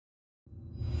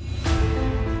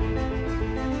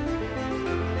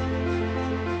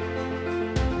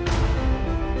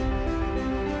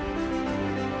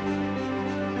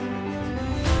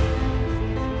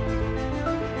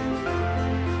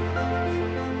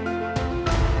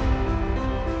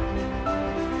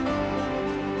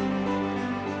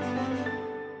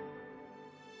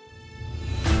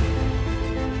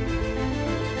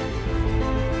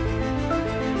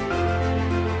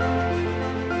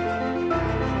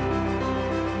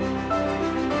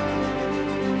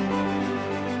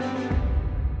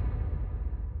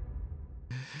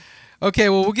Okay,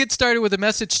 well, we'll get started with the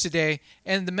message today.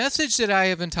 And the message that I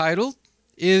have entitled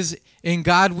is In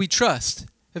God We Trust.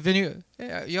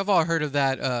 You've all heard of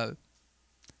that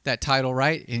title,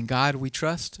 right? In God We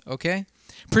Trust, okay?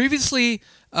 Previously,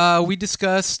 we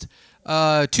discussed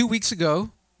 2 weeks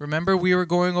ago. Remember, we were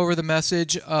going over the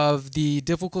message of the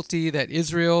difficulty that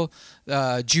Israel,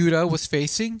 Judah was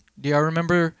facing. Do y'all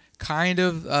remember kind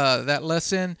of that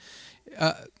lesson?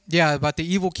 Yeah, about the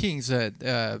evil kings.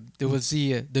 There was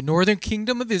the northern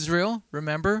kingdom of Israel.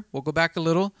 Remember, we'll go back a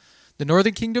little. The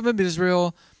northern kingdom of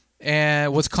Israel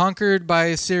and was conquered by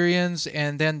Assyrians,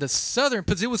 and then the southern,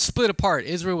 because it was split apart.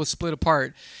 Israel was split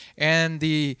apart, and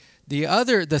the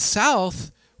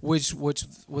south, which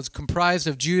was comprised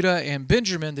of Judah and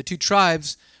Benjamin, the two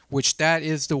tribes, which that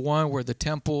is the one where the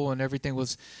temple and everything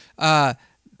was.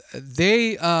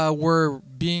 They were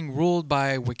being ruled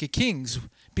by wicked kings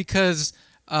because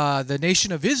the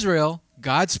nation of Israel,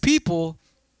 God's people,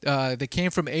 that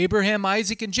came from Abraham,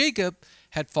 Isaac, and Jacob,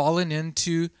 had fallen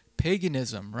into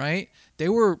paganism, right? They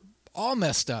were all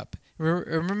messed up.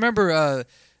 Remember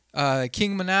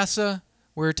King Manasseh?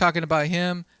 We were talking about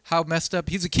him, how messed up.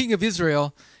 He's a king of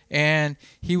Israel, and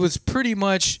he was pretty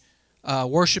much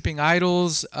worshiping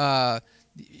idols.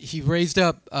 He raised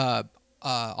up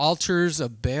altars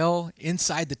of Baal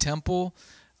inside the temple.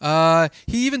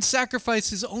 He even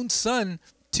sacrificed his own son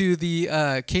to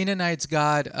the Canaanites'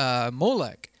 god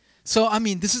Molech. So, I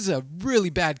mean, this is a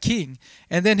really bad king.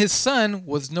 And then his son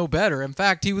was no better. In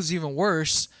fact, he was even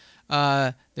worse.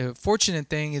 The fortunate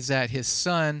thing is that his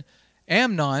son,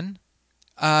 Amnon,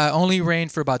 only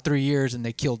reigned for about 3 years, and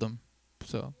they killed him.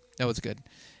 So that was good.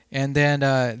 And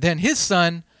then his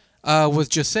son was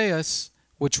Josias,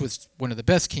 which was one of the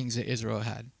best kings that Israel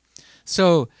had.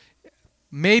 So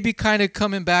maybe kind of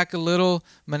coming back a little.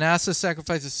 Manasseh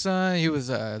sacrificed his son. He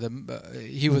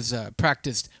was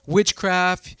practiced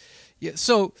witchcraft. Yeah,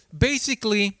 so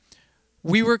basically,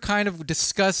 we were kind of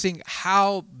discussing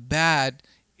how bad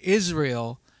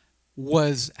Israel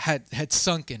had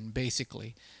sunken.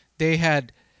 Basically, they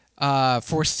had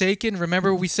forsaken.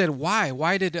 Remember, we said why?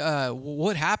 Why did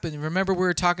what happened? Remember, we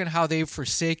were talking how they've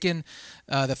forsaken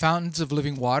the fountains of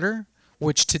living water,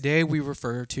 which today we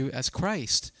refer to as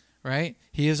Christ. Right?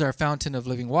 He is our fountain of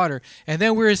living water. And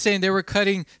then we were saying they were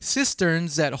cutting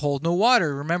cisterns that hold no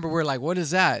water. Remember, we're like, what is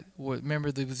that?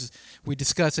 Remember, we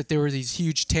discussed that there were these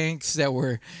huge tanks that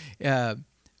were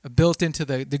built into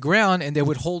the ground, and they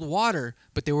would hold water,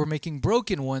 but they were making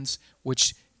broken ones,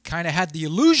 which kind of had the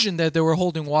illusion that they were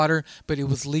holding water, but it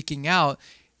was leaking out.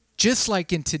 Just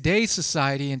like in today's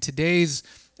society, in today's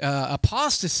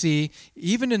apostasy,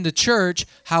 even in the church,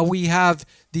 how we have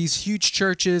these huge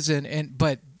churches,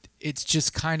 but it's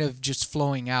just kind of just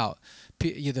flowing out.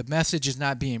 The message is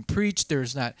not being preached.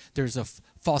 There's a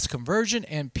false conversion,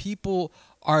 and people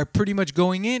are pretty much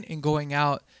going in and going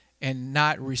out and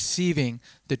not receiving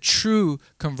the true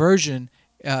conversion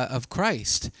of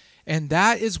Christ. And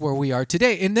that is where we are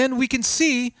today. And then we can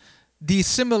see the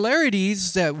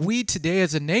similarities that we today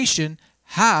as a nation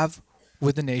have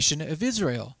with the nation of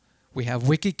Israel. We have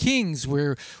wicked kings.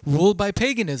 We're ruled by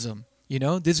paganism,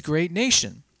 this great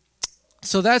nation.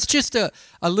 So that's just a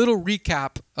little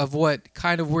recap of what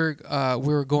kind of we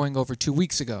were going over 2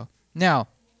 weeks ago. Now,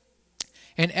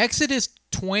 in Exodus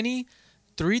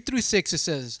 20:3-6, it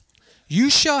says,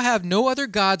 "You shall have no other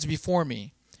gods before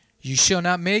me. You shall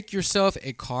not make yourself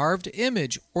a carved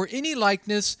image or any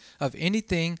likeness of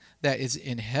anything that is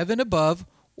in heaven above,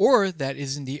 or that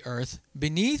is in the earth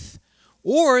beneath,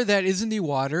 or that is in the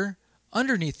water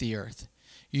underneath the earth.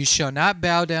 You shall not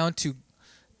bow down to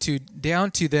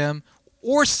them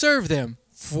or serve them,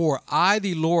 for I,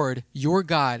 the Lord, your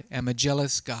God, am a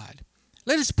jealous God."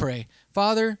 Let us pray.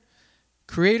 Father,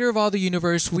 creator of all the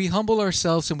universe, we humble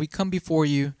ourselves and we come before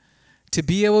you to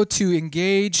be able to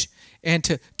engage and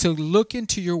to look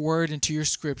into your word and to your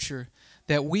scripture,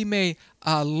 that we may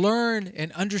learn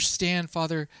and understand,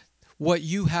 Father, what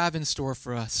you have in store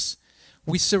for us.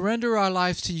 We surrender our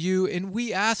lives to you, and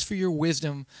we ask for your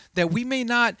wisdom, that we may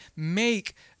not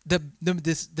make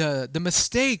the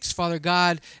mistakes, Father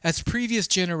God, as previous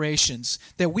generations,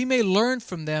 that we may learn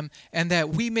from them, and that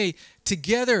we may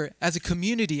together as a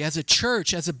community, as a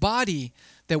church, as a body,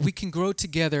 that we can grow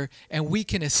together and we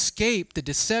can escape the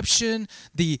deception,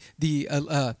 the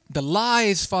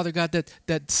lies, Father God,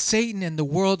 that Satan and the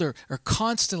world are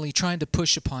constantly trying to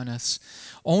push upon us.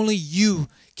 Only you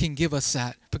can give us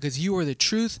that, because you are the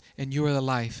truth and you are the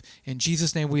life. In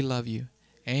Jesus' name we love you.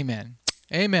 Amen.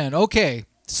 Amen. Okay.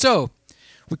 So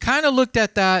we kind of looked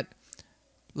at that,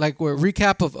 like a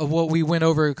recap of what we went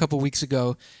over a couple weeks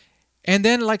ago. And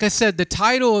then, like I said, the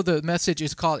title of the message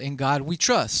is called In God We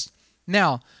Trust.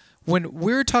 Now, when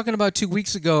we were talking about 2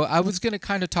 weeks ago, I was going to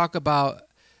kind of talk about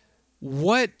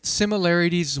what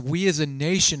similarities we as a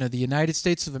nation of the United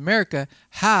States of America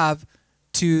have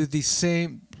to the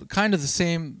same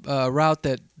route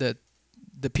that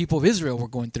the people of Israel were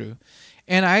going through.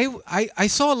 And I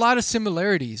saw a lot of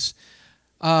similarities.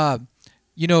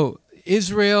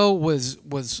 Israel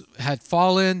had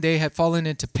fallen. They had fallen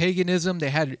into paganism. They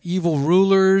had evil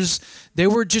rulers. They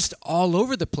were just all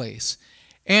over the place.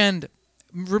 And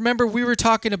remember, we were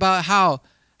talking about how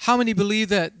many believe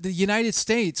that the United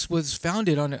States was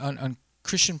founded on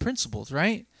Christian principles,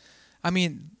 right? I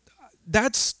mean,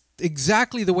 that's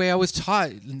exactly the way I was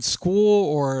taught in school,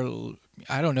 or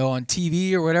I don't know, on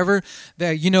TV or whatever,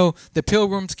 that, the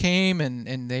Pilgrims came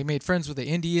and they made friends with the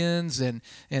Indians and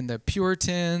the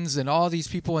Puritans and all these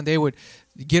people, and they would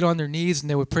get on their knees and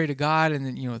they would pray to God and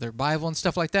then, their Bible and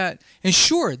stuff like that. And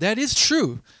sure, that is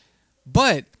true.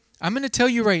 But I'm going to tell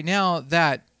you right now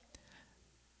that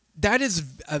is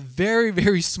a very,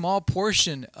 very small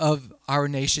portion of our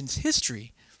nation's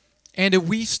history. And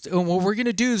what we're going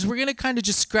to do is we're going to kind of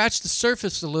just scratch the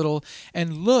surface a little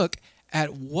and look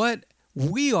at what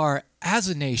we are as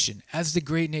a nation, as the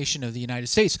great nation of the United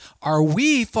States. Are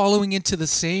we following into the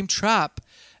same trap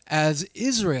as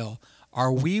Israel?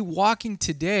 Are we walking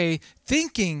today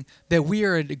thinking that we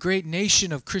are a great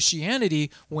nation of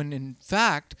Christianity when in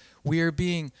fact we are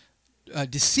being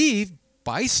deceived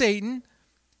by Satan,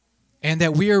 and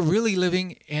that we are really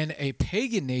living in a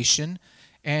pagan nation,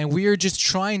 and we are just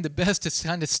trying the best to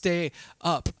kind of stay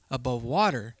up above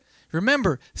water?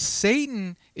 Remember,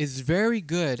 Satan is very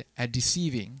good at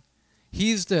deceiving.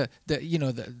 He's the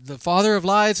father of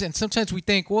lies, and sometimes we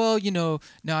think, well,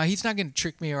 no, he's not going to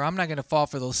trick me, or I'm not going to fall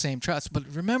for those same traps. But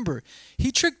remember,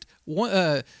 he tricked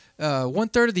one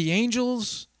third of the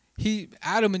angels.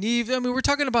 Adam and Eve. I mean, we're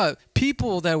talking about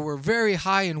people that were very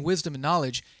high in wisdom and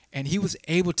knowledge, and he was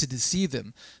able to deceive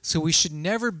them. So we should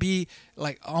never be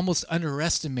almost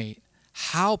underestimate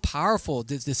how powerful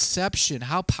the deception,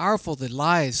 how powerful the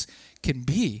lies can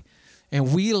be.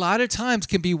 And we a lot of times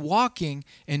can be walking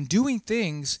and doing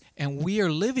things, and we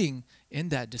are living in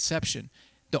that deception.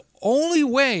 The only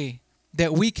way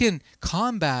that we can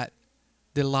combat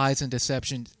the lies and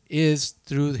deception is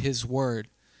through his word.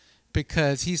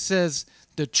 Because he says,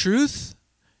 the truth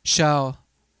shall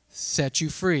set you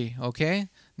free, okay?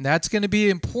 And that's going to be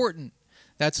important.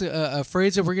 That's a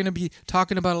phrase that we're going to be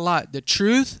talking about a lot. The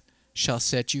truth shall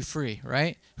set you free,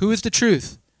 right? Who is the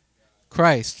truth?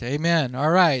 Christ. Amen. All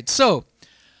right. So,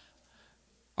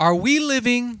 are we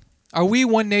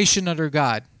one nation under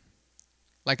God?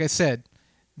 Like I said,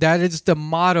 that is the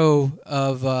motto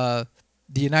of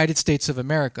the United States of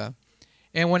America.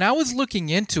 And when I was looking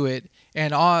into it,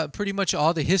 and pretty much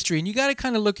all the history, and you got to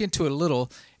kind of look into it a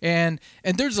little, and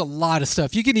there's a lot of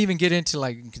stuff. You can even get into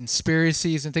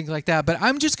conspiracies and things like that, but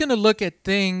I'm just going to look at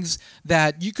things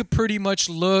that you could pretty much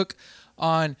look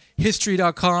on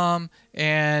history.com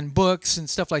and books and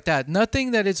stuff like that.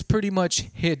 Nothing that is pretty much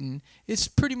hidden. It's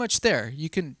pretty much there. You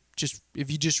can if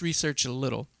you just research it a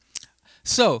little.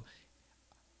 So,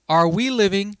 are we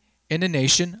living in a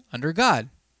nation under God?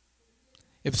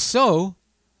 If so,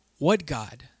 what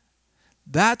God?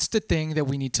 That's the thing that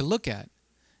we need to look at.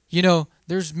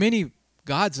 There's many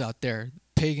gods out there,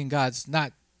 pagan gods,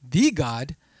 not the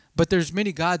God, but there's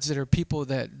many gods that are people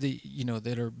that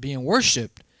that are being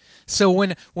worshipped. So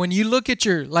when you look at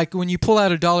when you pull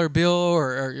out a dollar bill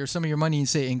or some of your money and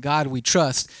say, "In God we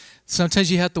trust,"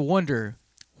 sometimes you have to wonder,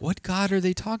 what God are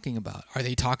they talking about? Are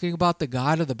they talking about the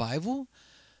God of the Bible?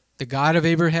 The God of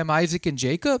Abraham, Isaac, and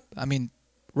Jacob? I mean,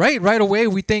 right away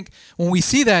we think, when we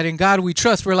see that "in God we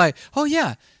trust," we're like, oh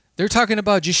yeah, they're talking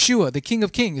about Yeshua, the King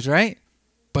of Kings, right?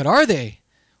 But are they?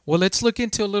 Well, let's look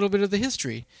into a little bit of the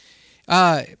history.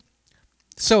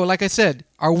 So like I said,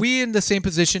 are we in the same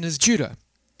position as Judah?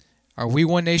 Are we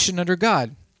one nation under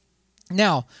God?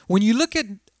 Now, when you look at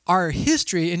our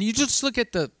history, and you just look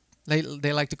at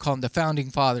they like to call them the founding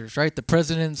fathers, right? The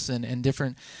presidents and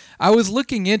different. I was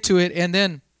looking into it, and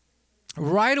then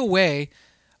right away,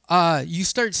 you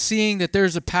start seeing that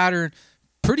there's a pattern.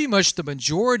 Pretty much the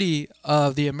majority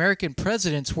of the American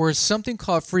presidents were something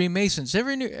called Freemasons.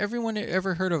 Everyone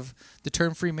ever heard of the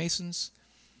term Freemasons?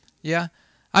 Yeah?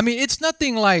 I mean, it's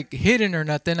nothing hidden or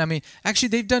nothing. I mean, actually,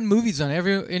 they've done movies on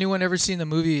it. Anyone ever seen the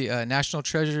movie National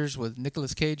Treasures with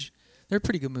Nicolas Cage? They're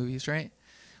pretty good movies, right?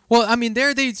 Well, I mean,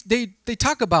 they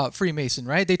talk about Freemason,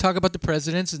 right? They talk about the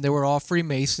presidents, and they were all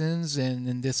Freemasons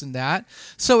and this and that.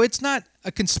 So it's not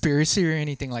a conspiracy or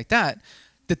anything like that.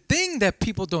 The thing that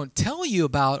people don't tell you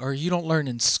about, or you don't learn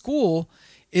in school,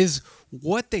 is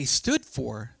what they stood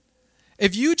for.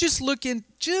 if you just look in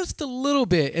just a little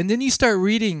bit and then you start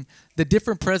reading the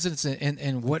different presidents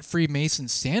and what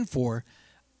Freemasons stand for,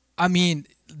 I mean,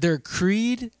 their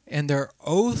creed and their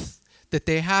oath that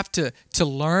they have to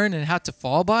learn and have to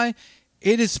fall by,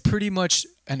 it is pretty much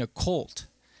an occult.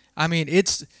 I mean,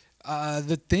 it's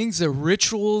the things, the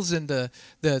rituals and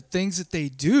the things that they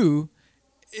do,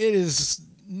 it is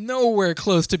nowhere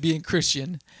close to being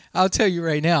Christian. I'll tell you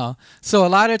right now. So a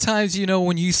lot of times,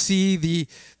 when you see the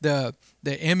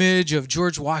image of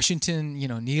George Washington,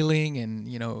 kneeling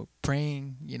and,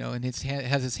 praying, and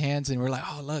has his hands, and we're like,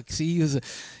 oh, look, see, he was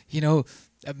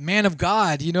a man of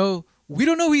God, we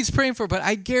don't know who he's praying for, but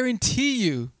I guarantee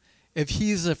you, if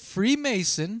he's a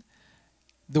Freemason,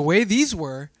 the way these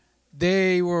were,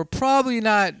 they were probably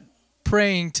not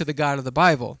praying to the God of the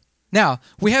Bible. Now,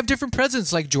 we have different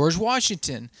presidents like George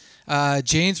Washington,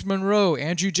 James Monroe,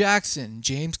 Andrew Jackson,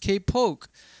 James K. Polk,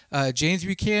 James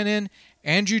Buchanan,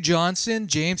 Andrew Johnson,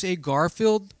 James A.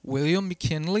 Garfield, William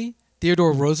McKinley,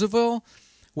 Theodore Roosevelt,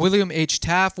 William H.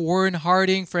 Taft, Warren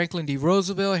Harding, Franklin D.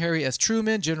 Roosevelt, Harry S.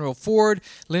 Truman, General Ford,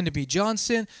 Lyndon B.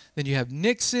 Johnson. Then you have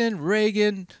Nixon,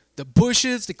 Reagan, the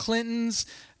Bushes, the Clintons,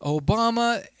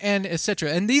 Obama, and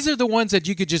etc. And these are the ones that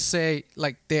you could just say,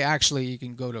 like, you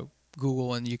can go to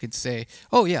Google and you can say,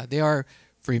 oh yeah, they are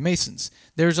Freemasons.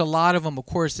 There's a lot of them, of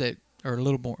course, that are a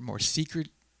little more secret,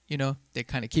 they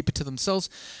kind of keep it to themselves.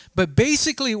 But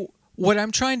basically what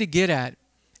I'm trying to get at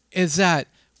is that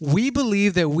we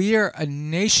believe that we are a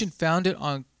nation founded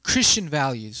on Christian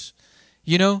values,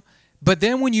 but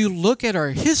then when you look at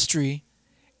our history,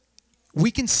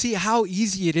 we can see how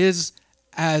easy it is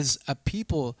as a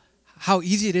people, how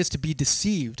easy it is to be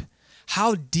deceived.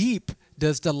 How deep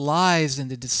does the lies and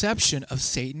the deception of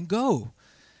Satan go?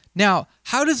 Now,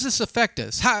 how does this affect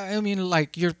us?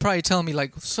 You're probably telling me,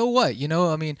 so what?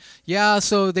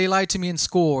 So they lied to me in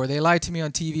school, or they lied to me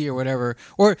on TV or whatever.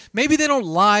 Or maybe they don't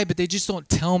lie, but they just don't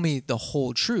tell me the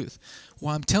whole truth.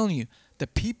 Well, I'm telling you, the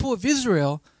people of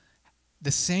Israel,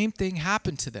 the same thing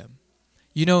happened to them.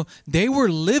 They were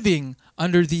living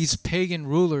under these pagan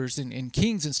rulers and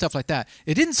kings and stuff like that.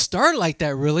 It didn't start like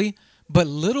that, really. But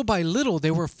little by little,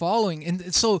 they were following.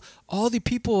 And so all the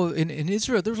people in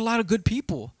Israel, there was a lot of good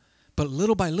people. But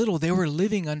little by little, they were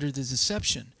living under the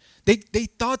deception. They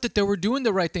thought that they were doing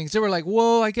the right things. They were like,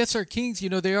 whoa, I guess our kings,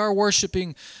 they are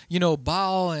worshiping,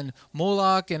 Baal and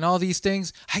Moloch and all these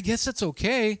things. I guess that's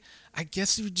okay. I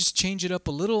guess we just change it up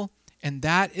a little. And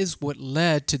that is what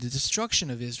led to the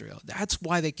destruction of Israel. That's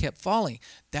why they kept falling.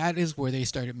 That is where they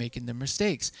started making their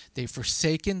mistakes. They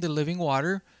forsaken the living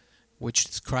water, which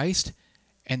is Christ,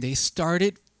 and they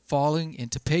started falling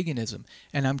into paganism.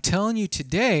 And I'm telling you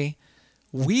today,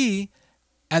 we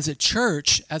as a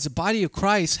church, as a body of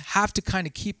Christ, have to kind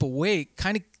of keep awake,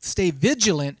 kind of stay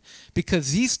vigilant,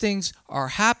 because these things are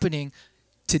happening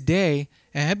today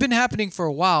and have been happening for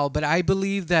a while. But I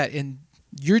believe that in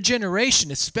your generation,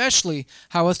 especially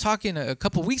how I was talking a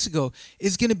couple of weeks ago,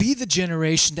 is going to be the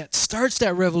generation that starts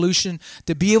that revolution,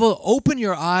 to be able to open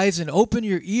your eyes and open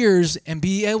your ears and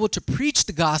be able to preach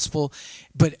the gospel,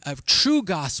 but a true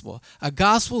gospel, a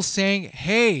gospel saying,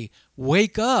 hey,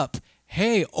 wake up.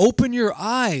 Hey, open your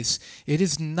eyes. It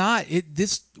is not,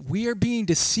 we are being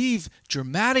deceived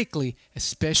dramatically,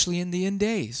 especially in the end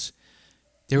days.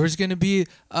 There is going to be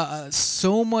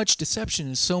so much deception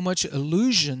and so much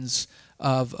illusions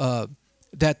of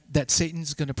that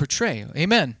Satan's going to portray.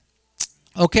 Amen.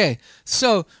 Okay,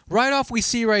 so right off we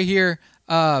see right here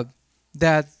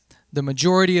that the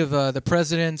majority of the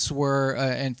presidents were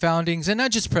and foundings, and not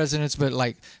just presidents, but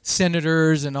like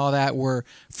senators and all that, were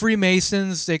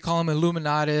Freemasons. They call them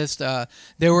Illuminatists.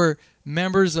 They were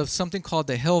members of something called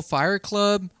the Hellfire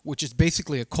Club, which is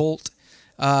basically a cult.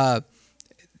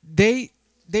 They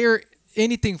are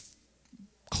anything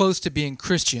close to being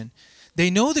Christian. They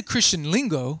know the Christian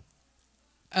lingo,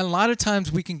 and a lot of times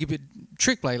we can give it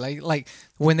trick like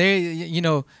when they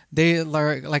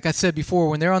like I said before,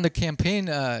 when they're on the campaign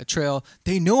trail,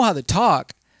 they know how to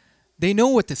talk, they know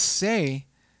what to say,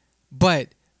 but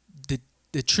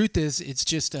the truth is, it's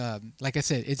just like I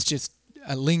said, it's just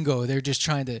a lingo. They're just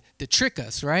trying to trick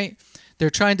us, right? They're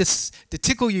trying to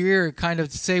tickle your ear, kind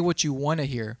of say what you want to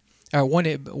hear or want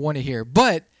to hear.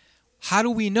 But how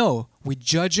do we know? We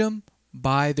judge them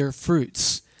by their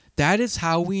fruits. That is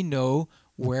how we know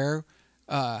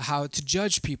how to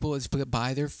judge people, is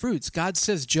by their fruits. God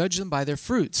says, judge them by their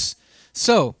fruits.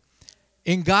 So,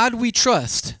 in God we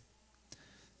trust.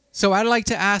 So I'd like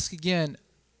to ask again,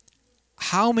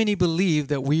 how many believe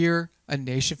that we are a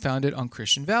nation founded on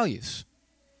Christian values?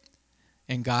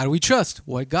 In God we trust.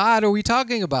 What God are we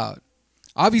talking about?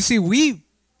 Obviously, we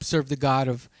serve the God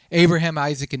of Abraham,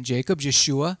 Isaac, and Jacob,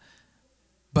 Yeshua.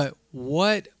 but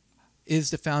what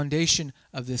is the foundation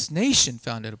of this nation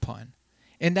founded upon?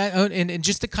 And that, and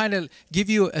just to kind of give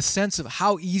you a sense of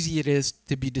how easy it is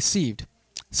to be deceived.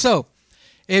 So,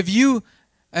 if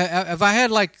I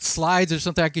had like slides or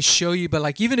something I could show you, but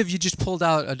like even if you just pulled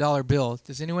out a dollar bill,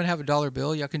 does anyone have a dollar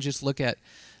bill? Y'all can just look at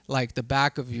like the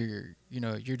back of your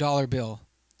dollar bill.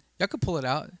 Y'all could pull it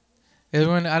out.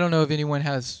 Everyone, I don't know if anyone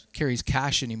carries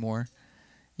cash anymore.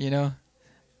 I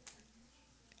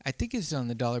think it's on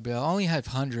the dollar bill. I only have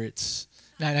hundreds.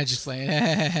 No, not just playing.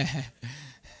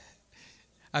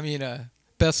 I mean,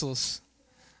 pesos.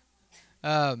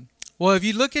 Well, if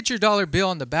you look at your dollar bill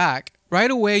on the back, right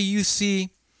away you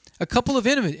see a couple of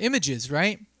images,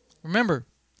 right? Remember,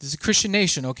 this is a Christian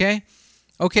nation, okay?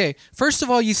 Okay, first of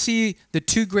all, you see the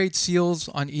two great seals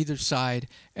on either side.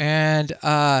 And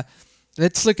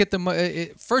let's look at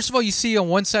first of all, you see on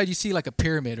one side, you see like a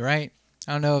pyramid, right?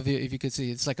 I don't know if you could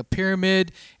see. It's like a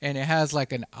pyramid, and it has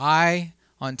like an eye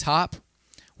on top.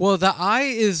 Well, the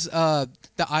eye is the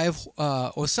eye of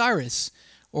Osiris,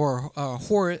 or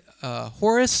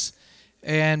Horus,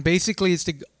 and basically it's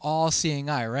the all-seeing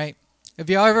eye, right? Have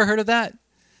y'all ever heard of that?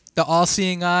 The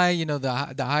all-seeing eye,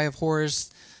 the eye of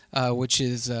Horus, which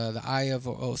is the eye of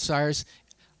Osiris.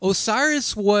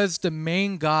 Osiris was the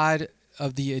main god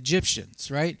of the Egyptians,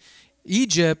 right?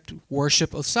 Egypt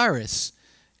worshiped Osiris.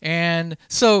 And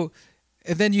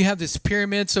then you have this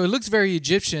pyramid, so it looks very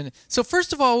Egyptian. So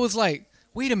first of all, it was like,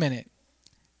 wait a minute.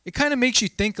 It kind of makes you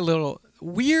think a little.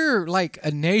 We're like a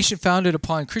nation founded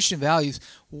upon Christian values.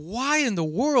 Why in the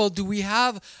world do we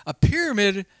have a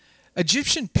pyramid,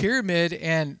 Egyptian pyramid,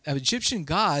 and Egyptian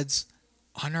gods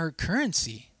on our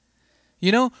currency?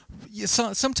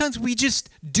 Sometimes we just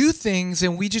do things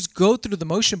and we just go through the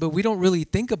motion, but we don't really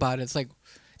think about it. It's like,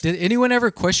 did anyone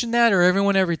ever question that, or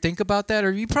everyone ever think about that?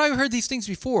 Or you probably heard these things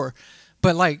before,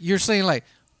 but like you're saying, like,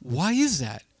 why is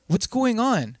that? What's going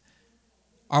on?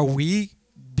 Are we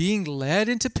being led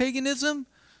into paganism?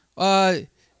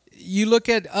 You look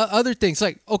at other things.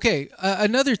 Like, okay,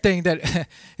 another thing that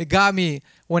it got me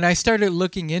when I started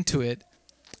looking into it.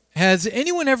 Has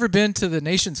anyone ever been to the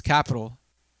nation's capital?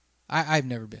 I've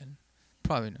never been.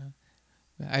 Probably not.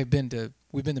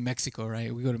 We've been to Mexico,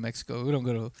 right? We go to Mexico. We don't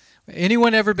go to.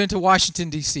 Anyone ever been to Washington,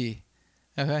 D.C.?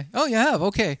 Okay. Oh, you have.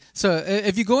 Okay. So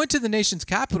if you go into the nation's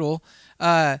capital,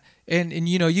 and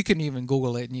you can even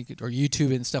Google it, or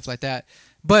YouTube it and stuff like that.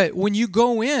 But when you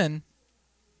go in,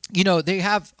 they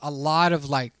have a lot of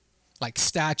like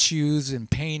statues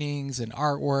and paintings and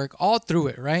artwork all through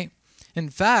it, right? In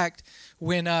fact,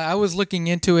 when I was looking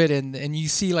into it, and you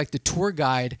see like the tour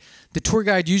guide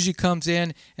usually comes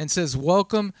in and says,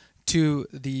 "Welcome to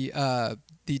the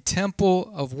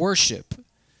temple of worship."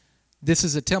 This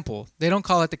is a temple. They don't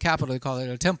call it the capital; they call it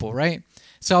a temple, right?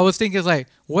 So I was thinking, like,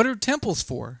 what are temples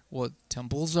for? Well,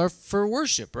 temples are for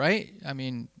worship, right? I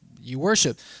mean, you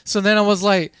worship. So then I was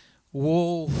like,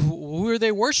 well, who are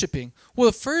they worshiping?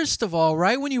 Well, first of all,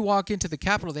 right when you walk into the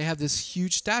Capitol, they have this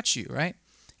huge statue, right?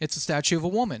 It's a statue of a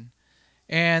woman.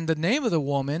 And the name of the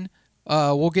woman,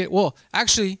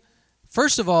 actually,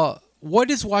 first of all, what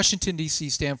does Washington, D.C.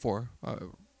 stand for?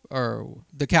 Or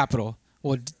the Capitol?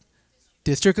 Well,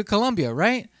 District of Columbia,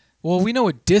 right? Well, we know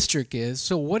what district is.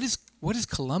 So what does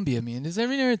Columbia mean? Has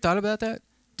anyone ever thought about that?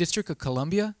 District of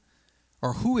Columbia?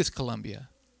 Or who is Columbia?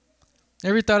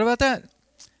 Ever thought about that?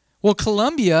 Well,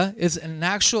 Columbia is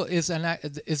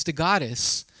the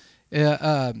goddess.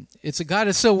 It's a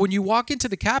goddess. So when you walk into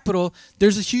the Capitol,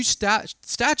 there's a huge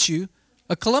statue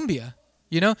of Columbia.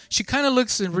 She kind of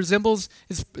looks and resembles.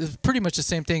 It's pretty much the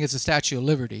same thing as the Statue of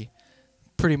Liberty.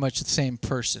 Pretty much the same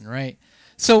person, right?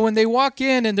 So when they walk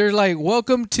in and they're like,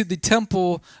 "Welcome to the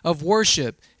temple of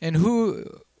worship," and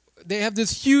they have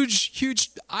this huge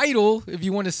idol, if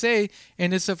you want to say,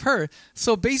 and it's of her.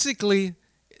 So basically,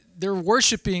 they're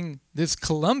worshiping this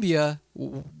Columbia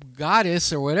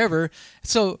goddess or whatever.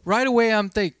 So right away I'm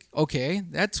thinking, okay,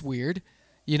 that's weird,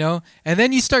 And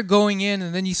then you start going in,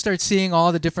 and then you start seeing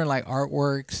all the different like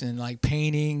artworks and like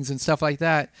paintings and stuff like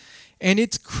that. And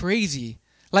it's crazy.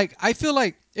 Like, I feel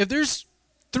like if there's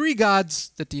 3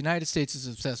 gods that the United States is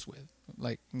obsessed with,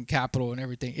 like in capital and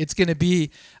everything, it's going to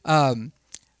be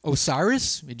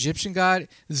Osiris, Egyptian god,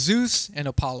 Zeus, and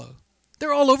Apollo.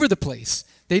 They're all over the place.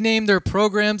 They name their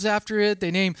programs after it.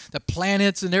 They name the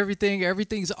planets and everything.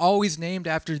 Everything's always named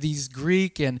after these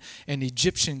Greek and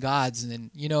Egyptian gods.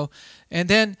 And and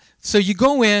then, so you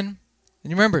go in, and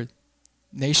you remember,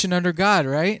 nation under God,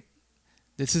 right?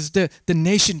 This is the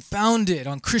nation founded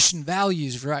on Christian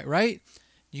values, right?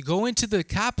 You go into the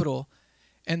Capitol,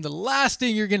 and the last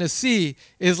thing you're going to see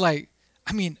is like,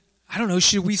 I don't know,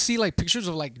 should we see like pictures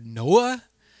of like Noah?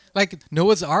 Like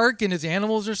Noah's Ark and his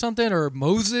animals or something, or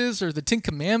Moses or the Ten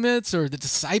Commandments or the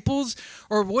disciples?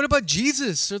 Or what about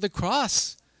Jesus or the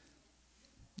cross?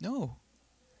 No.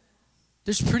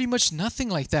 There's pretty much nothing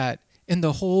like that in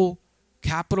the whole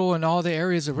capital and all the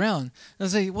areas around. And I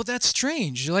was like, well, that's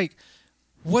strange. Like,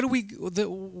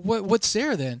 what's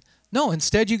there then? No,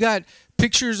 instead you got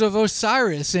pictures of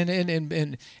Osiris and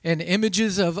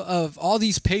images of all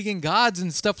these pagan gods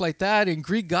and stuff like that, and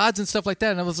Greek gods and stuff like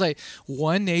that. And I was like,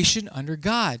 one nation under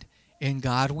God. In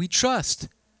God we trust.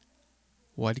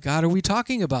 What God are we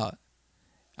talking about?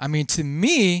 I mean, to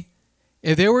me,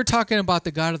 if they were talking about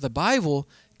the God of the Bible,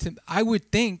 I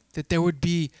would think that there would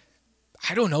be,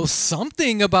 I don't know,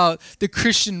 something about the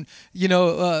Christian,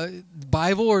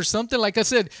 Bible or something. Like I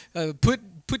said, put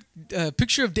a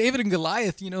picture of David and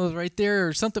Goliath, right there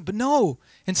or something. But no,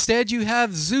 instead you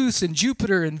have Zeus and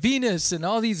Jupiter and Venus and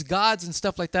all these gods and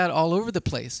stuff like that all over the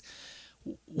place.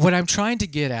 What I'm trying to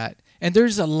get at, and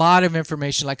there's a lot of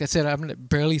information. Like I said, I'm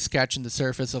barely scratching the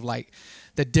surface of like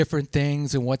the different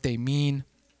things and what they mean.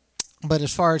 But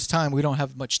as far as time, we don't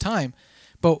have much time.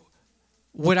 But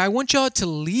what I want y'all to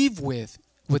leave with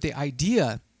the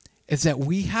idea is that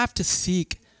we have to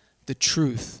seek the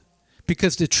truth,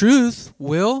 because the truth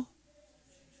will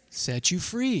set you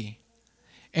free.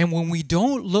 And when we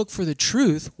don't look for the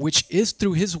truth, which is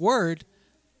through His Word,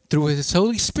 through His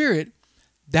Holy Spirit,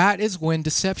 that is when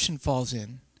deception falls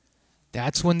in.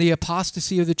 That's when the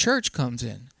apostasy of the church comes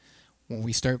in. When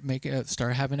we start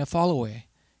having a fall away,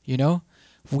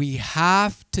 we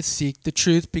have to seek the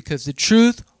truth, because the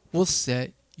truth will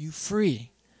set you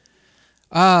free.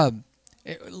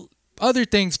 Other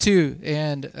things too,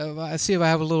 and I see if I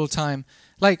have a little time.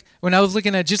 Like when I was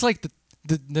looking at just like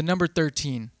the number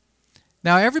 13.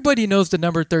 Now everybody knows the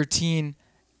number 13.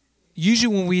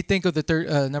 Usually when we think of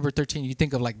the number 13, you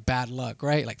think of like bad luck,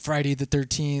 right? Like Friday the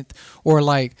 13th, or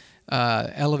like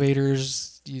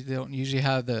elevators. You don't usually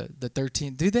have the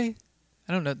 13th, do they?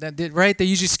 I don't know. Right? They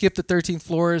usually skip the 13th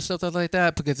floor or something like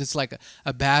that because it's like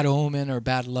a bad omen or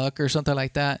bad luck or something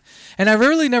like that. And I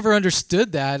really never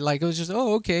understood that. Like it was just,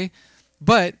 oh, okay.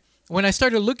 But when I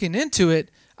started looking into it,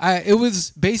 it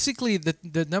was basically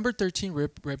the number 13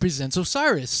 represents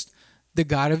Osiris, the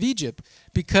god of Egypt,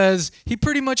 because he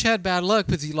pretty much had bad luck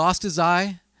because he lost his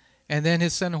eye, and then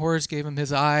his son Horus gave him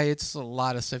his eye. It's a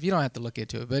lot of stuff. You don't have to look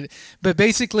into it. But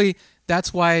basically,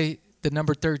 that's why the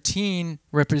number 13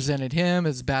 represented him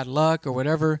as bad luck or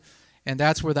whatever, and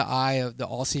that's where the eye of the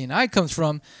all-seeing eye comes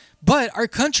from. But our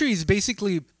country is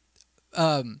basically,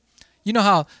 you know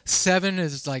how 7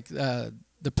 is like the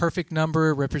perfect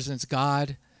number, represents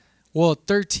God? Well,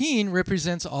 13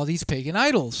 represents all these pagan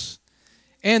idols.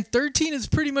 And 13 is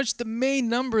pretty much the main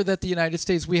number that the United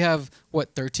States, we have,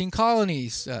 13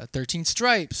 colonies, 13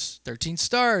 stripes, 13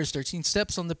 stars, 13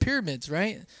 steps on the pyramids,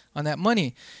 right? On that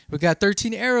money. We got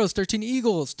 13 arrows, 13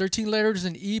 eagles, 13 letters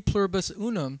in E pluribus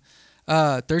unum,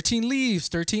 13 leaves,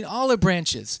 13 olive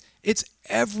branches. It's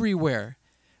everywhere,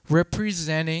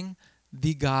 representing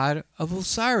the god of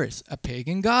Osiris, a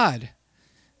pagan god.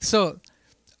 So,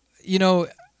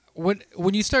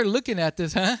 when you start looking at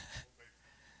this, huh?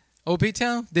 Oh,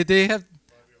 Baytown? Did they have?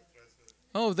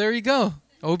 Oh, there you go.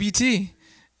 OBT.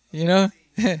 There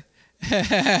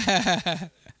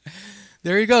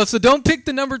you go. So don't pick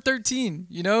the number 13,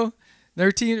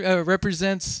 13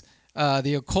 represents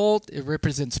the occult. It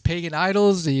represents pagan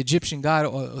idols, the Egyptian god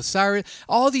Osiris.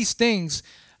 All these things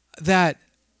that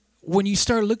when you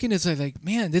start looking, it's like,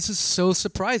 man, this is so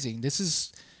surprising. This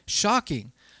is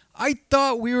shocking. I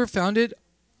thought we were founded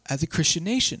as a Christian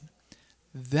nation.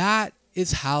 That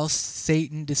is how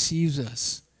Satan deceives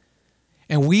us.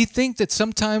 And we think that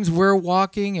sometimes we're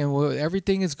walking and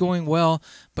everything is going well,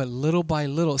 but little by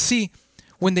little. See,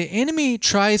 when the enemy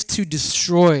tries to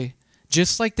destroy,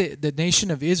 just like the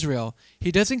nation of Israel,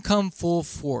 he doesn't come full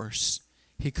force.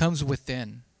 He comes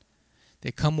within.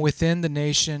 They come within the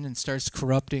nation and starts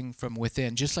corrupting from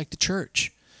within, just like the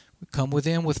church. We come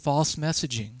within with false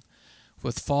messaging,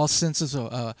 with false senses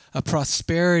of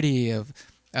prosperity, of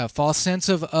a false sense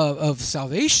of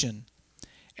salvation.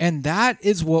 And that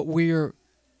is what we're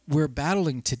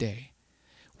battling today.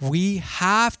 We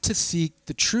have to seek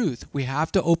the truth. We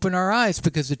have to open our eyes,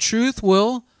 because the truth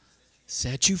will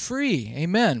set you free.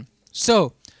 Amen.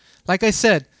 So, like I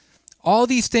said, all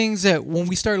these things that when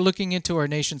we start looking into our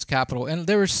nation's capital, and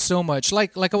there is so much,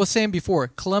 like I was saying before,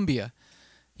 Columbia.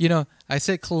 I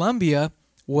said Columbia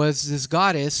was this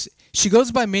goddess. She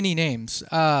goes by many names.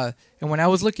 And when I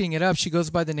was looking it up, she goes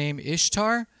by the name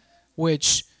Ishtar,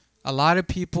 which a lot of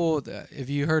people, if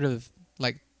you heard of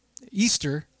like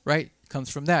Easter, right? comes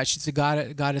from that. She's the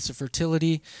goddess of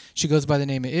fertility. She goes by the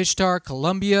name of Ishtar,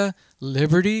 Columbia,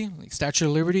 Liberty, like Statue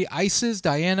of Liberty, Isis,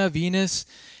 Diana, Venus.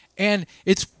 And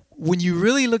it's, when you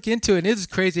really look into it, it's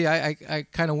crazy. I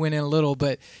kind of went in a little,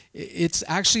 but it's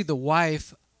actually the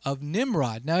wife of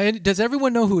Nimrod. Now, does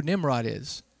everyone know who Nimrod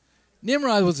is?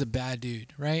 Nimrod was a bad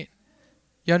dude, right?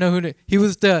 Y'all know who he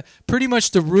was? Pretty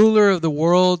much the ruler of the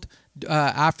world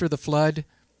after the flood,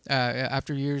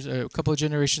 after years, a couple of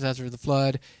generations after the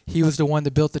flood. He was the one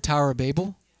that built the Tower of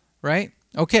Babel, right?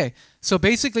 Okay, so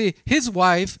basically his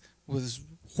wife was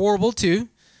horrible too,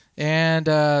 and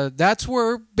that's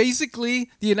where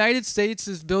basically the United States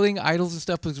is building idols and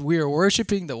stuff because we are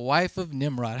worshiping the wife of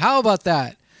Nimrod. How about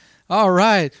that? All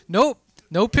right. Nope.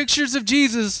 No pictures of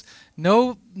Jesus.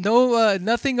 No,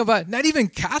 nothing about, not even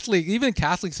Catholic. Even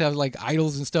Catholics have like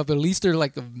idols and stuff, but at least they're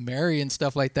like of Mary and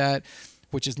stuff like that,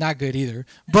 which is not good either.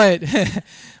 But,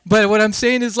 but what I'm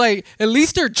saying is like, at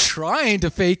least they're trying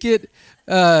to fake it.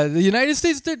 The United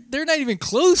States, they're not even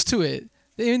close to it.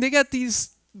 I mean, they got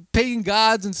these pagan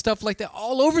gods and stuff like that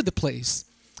all over the place.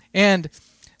 And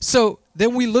so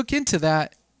then we look into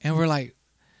that and we're like,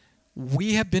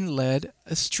 we have been led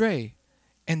astray.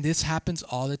 And this happens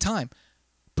all the time.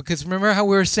 Because remember how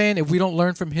we were saying, if we don't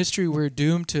learn from history, we're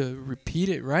doomed to repeat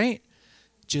it, right?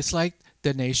 Just like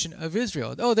the nation of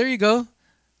Israel. Oh, there you go.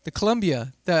 The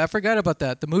Columbia. I forgot about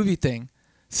that. The movie thing.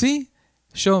 See?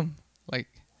 Show them. Like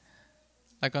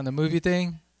on the movie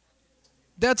thing.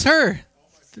 That's her.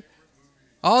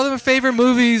 All of her favorite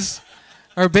movies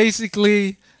are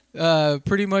basically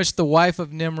pretty much the wife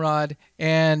of Nimrod.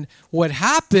 And what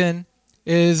happened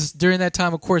is during that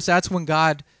time, of course, that's when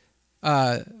God,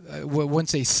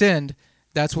 once they sinned,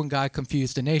 that's when God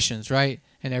confused the nations, right?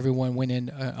 And everyone went in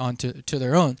onto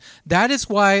their own. That is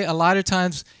why a lot of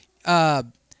times,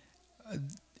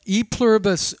 e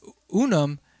pluribus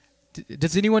unum,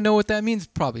 does anyone know what that means?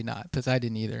 Probably not, because I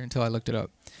didn't either until I looked it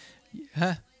up.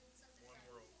 Huh?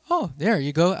 Oh, there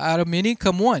you go. Out of many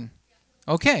come one.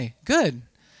 Okay, good.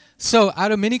 So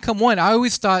out of many come one. I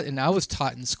always thought, and I was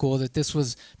taught in school, that this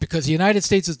was because the United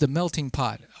States is the melting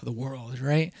pot of the world,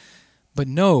 right? But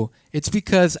no, it's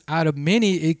because out of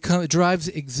many, it derives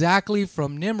exactly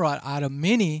from Nimrod. Out of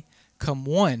many come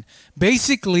one.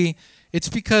 Basically, it's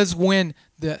because when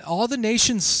all the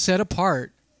nations set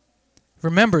apart,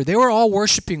 remember, they were all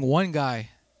worshiping one guy,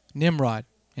 Nimrod,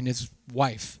 and his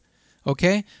wife.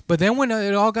 Okay? But then when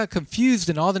it all got confused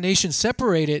and all the nations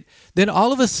separated, then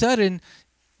all of a sudden,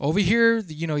 over here,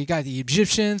 you got the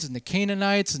Egyptians and the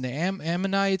Canaanites and the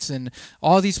Ammonites and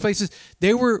all these places.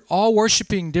 They were all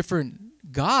worshiping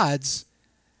different gods,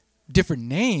 different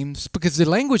names, because the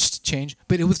language changed,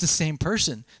 but it was the same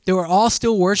person. They were all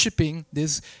still worshiping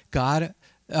this god,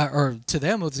 or to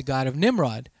them it was the god of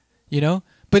Nimrod,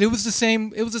 But it was the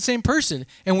same person.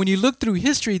 And when you look through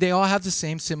history, they all have the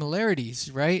same similarities,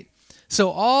 right? So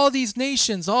all these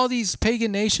nations, all these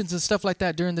pagan nations and stuff like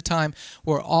that during the time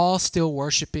were all still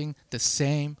worshiping the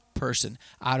same person.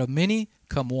 Out of many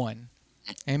come one.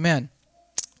 Amen.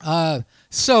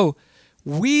 So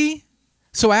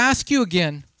I ask you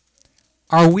again,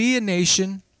 are we a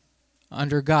nation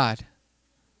under God?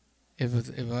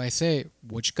 If I say,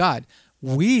 which God?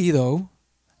 We, though,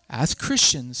 as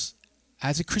Christians,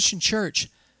 as a Christian church,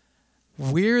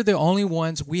 we're the only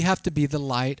ones, we have to be the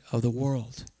light of the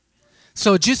world.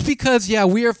 So just because,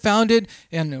 we are founded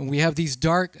and we have these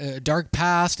dark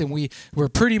past and we're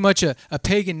pretty much a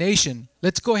pagan nation,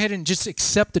 let's go ahead and just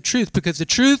accept the truth because the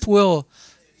truth will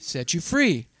set you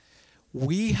free.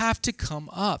 We have to come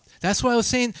up. That's why I was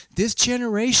saying this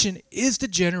generation is the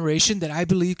generation that I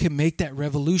believe can make that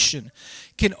revolution,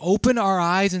 can open our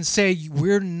eyes and say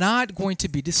we're not going to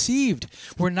be deceived.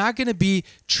 We're not going to be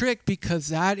tricked because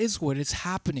that is what is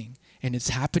happening. And it's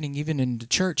happening even in the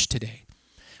church today.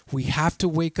 We have to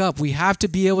wake up. We have to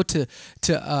be able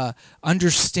to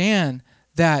understand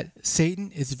that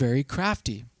Satan is very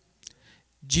crafty.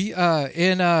 Let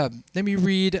me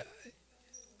read.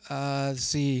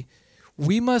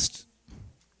 We must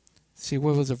see,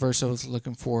 what was the verse I was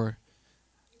looking for?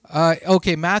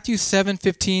 Matthew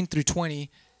 7:15 through 20,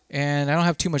 and I don't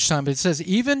have too much time, but it says,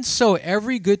 "Even so,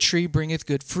 every good tree bringeth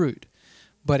good fruit,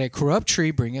 but a corrupt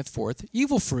tree bringeth forth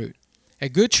evil fruit. A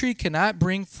good tree cannot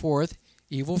bring forth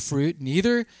evil fruit,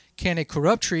 neither can a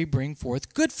corrupt tree bring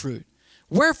forth good fruit.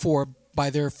 Wherefore, by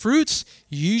their fruits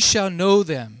ye shall know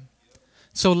them."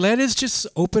 So let us just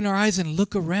open our eyes and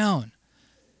look around.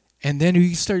 And then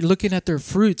we start looking at their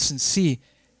fruits and see,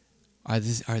 are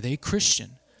they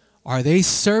Christian? Are they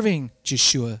serving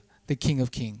Yeshua, the King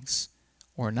of Kings,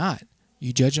 or not?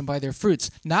 You judge them by their fruits,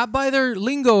 not by their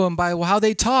lingo and by how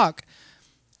they talk.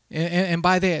 and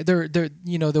by their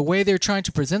the way they're trying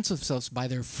to present themselves by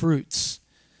their fruits.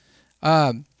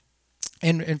 In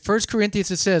 1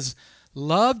 Corinthians it says,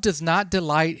 love does not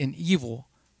delight in evil,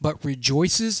 but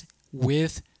rejoices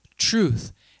with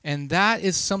truth. And that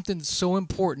is something so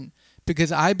important,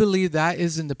 because I believe that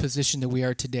is in the position that we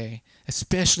are today,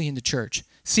 especially in the church.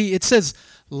 See, it says,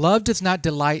 love does not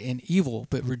delight in evil,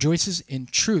 but rejoices in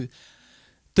truth.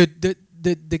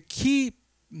 The key,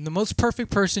 the most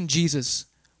perfect person, Jesus,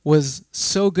 was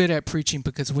so good at preaching,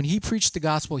 because when he preached the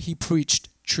gospel, he preached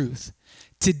truth.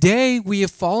 Today, we have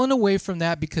fallen away from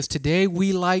that, because today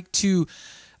we like to,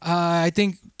 I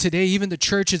think today even the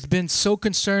church has been so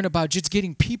concerned about just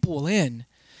getting people in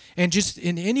and just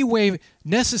in any way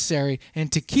necessary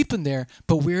and to keep them there,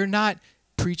 but we're not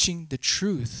preaching the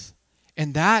truth.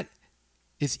 And that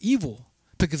is evil,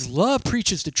 because love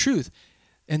preaches the truth.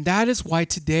 And that is why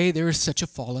today there is such a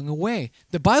falling away.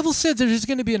 The Bible said that there's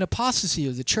going to be an apostasy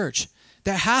of the church.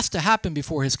 That has to happen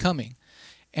before his coming.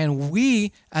 And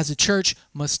we, as a church,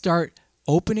 must start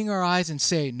opening our eyes and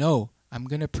say, no, I'm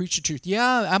going to preach the truth.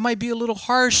 Yeah, I might be a little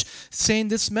harsh saying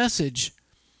this message.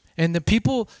 And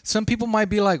some people might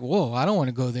be like, whoa, I don't want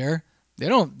to go there. They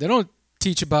don't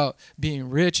teach about being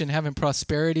rich and having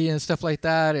prosperity and stuff like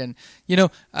that. And,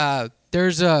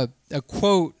 there's a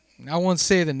quote, I won't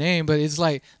say the name, but it's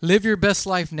like, live your best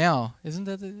life now. Isn't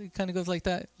that, it kind of goes like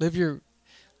that? You're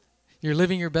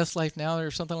living your best life now,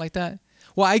 or something like that.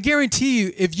 Well, I guarantee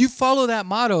you, if you follow that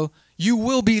motto, you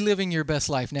will be living your best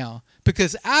life now.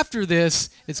 Because after this,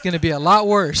 it's going to be a lot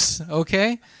worse,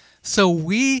 okay? So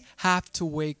we have to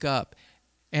wake up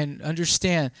and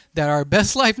understand that our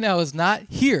best life now is not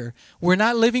here. We're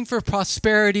not living for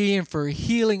prosperity and for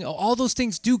healing. All those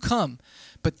things do come.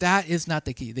 But that is not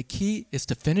the key. The key is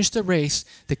to finish the race,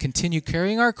 to continue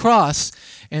carrying our cross,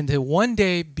 and to one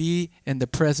day be in the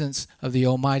presence of the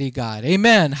Almighty God.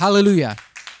 Amen. Hallelujah.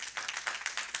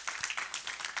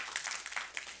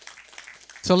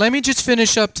 So let me just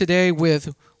finish up today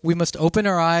with, we must open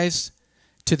our eyes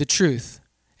to the truth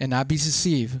and not be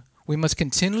deceived. We must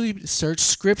continually search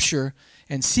Scripture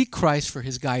and seek Christ for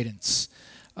his guidance,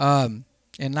 and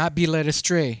not be led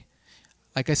astray.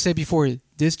 Like I said before,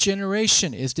 this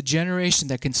generation is the generation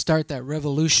that can start that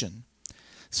revolution.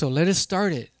 So let us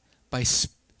start it by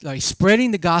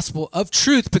spreading the gospel of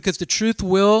truth, because the truth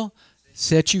will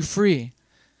set you free.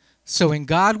 So in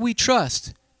God we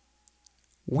trust.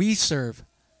 We serve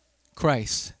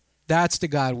Christ. That's the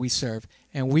God we serve.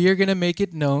 And we are going to make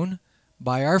it known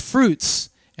by our fruits,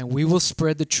 and we will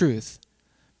spread the truth,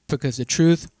 because the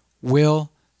truth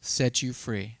will set you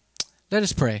free. Let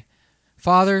us pray.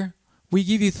 Father, we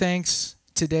give you thanks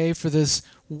today for this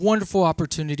wonderful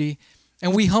opportunity,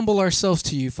 and we humble ourselves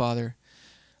to you, Father.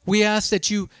 We ask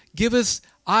that you give us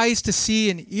eyes to see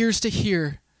and ears to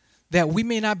hear, that we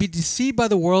may not be deceived by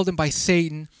the world and by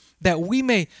Satan, that we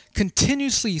may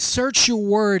continuously search your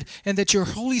word, and that your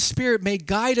Holy Spirit may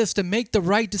guide us to make the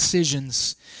right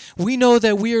decisions. We know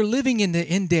that we are living in the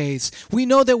end days. We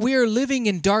know that we are living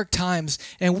in dark times,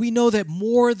 and we know that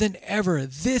more than ever,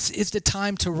 this is the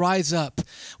time to rise up.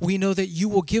 We know that you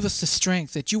will give us the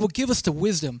strength, that you will give us the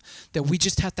wisdom, that we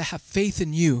just have to have faith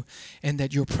in you, and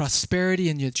that your prosperity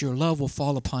and that your love will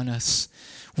fall upon us.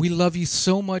 We love you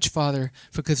so much, Father,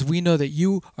 because we know that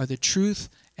you are the truth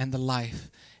and the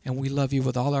life. And we love you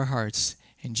with all our hearts.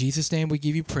 In Jesus' name we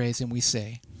give you praise, and we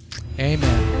say,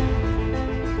 amen.